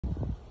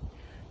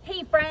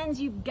Hey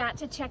friends, you've got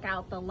to check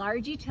out the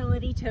Large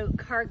Utility Tote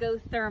Cargo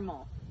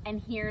Thermal,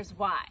 and here's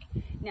why.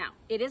 Now,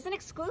 it isn't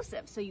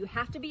exclusive, so you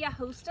have to be a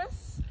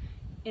hostess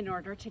in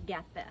order to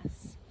get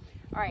this.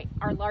 All right,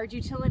 our large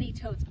utility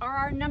totes are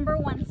our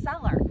 #1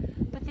 seller,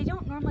 but they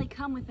don't normally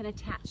come with an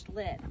attached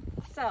lid.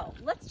 So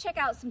let's check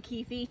out some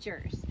key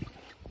features.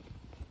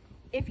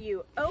 If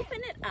you open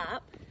it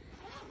up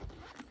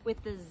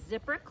with the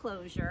zipper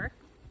closure,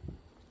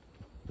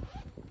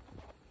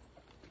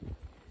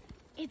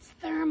 it's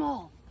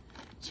thermal.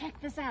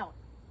 Check this out.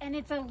 And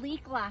it's a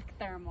leak lock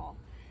thermal.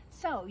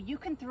 So you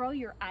can throw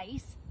your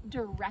ice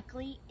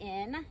directly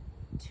in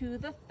to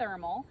the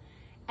thermal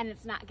and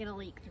it's not gonna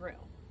leak through.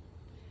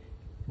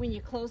 When you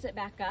close it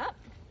back up,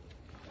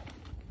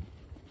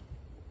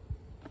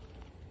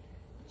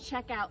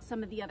 check out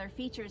some of the other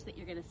features that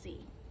you're gonna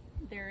see.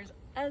 There's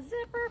a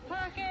zipper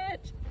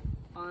pocket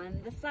on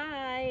the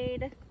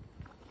side.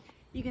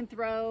 You can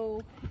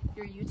throw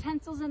your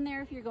utensils in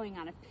there if you're going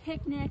on a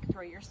picnic,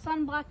 throw your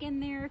sunblock in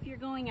there if you're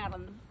going out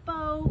on the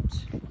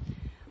boat.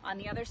 On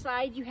the other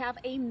side, you have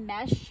a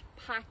mesh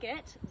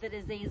pocket that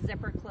is a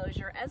zipper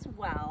closure as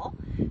well.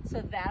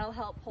 So that'll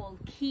help hold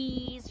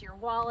keys, your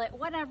wallet,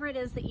 whatever it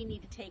is that you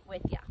need to take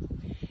with you.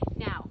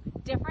 Now,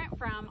 different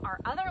from our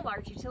other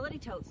large utility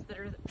totes that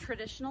are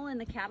traditional in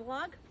the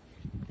catalog,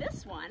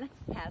 this one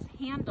has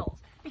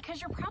handles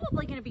because you're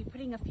probably going to be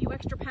putting a few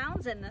extra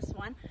pounds in this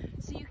one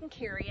so you can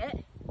carry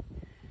it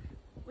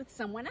with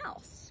someone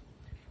else.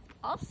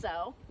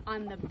 Also,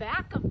 on the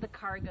back of the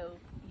cargo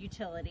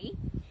utility,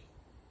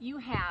 you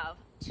have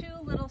 2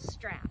 little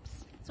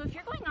straps. So if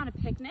you're going on a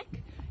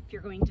picnic, if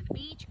you're going to the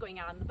beach, going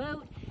out on the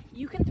boat,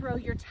 you can throw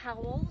your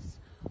towels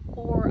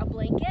or a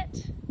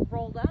blanket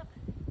rolled up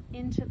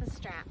into the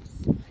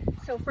straps.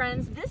 So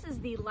friends, this is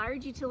the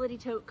Large Utility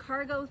Tote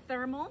Cargo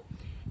Thermal,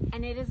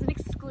 and it is an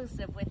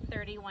exclusive with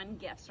 31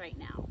 gifts right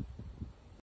now.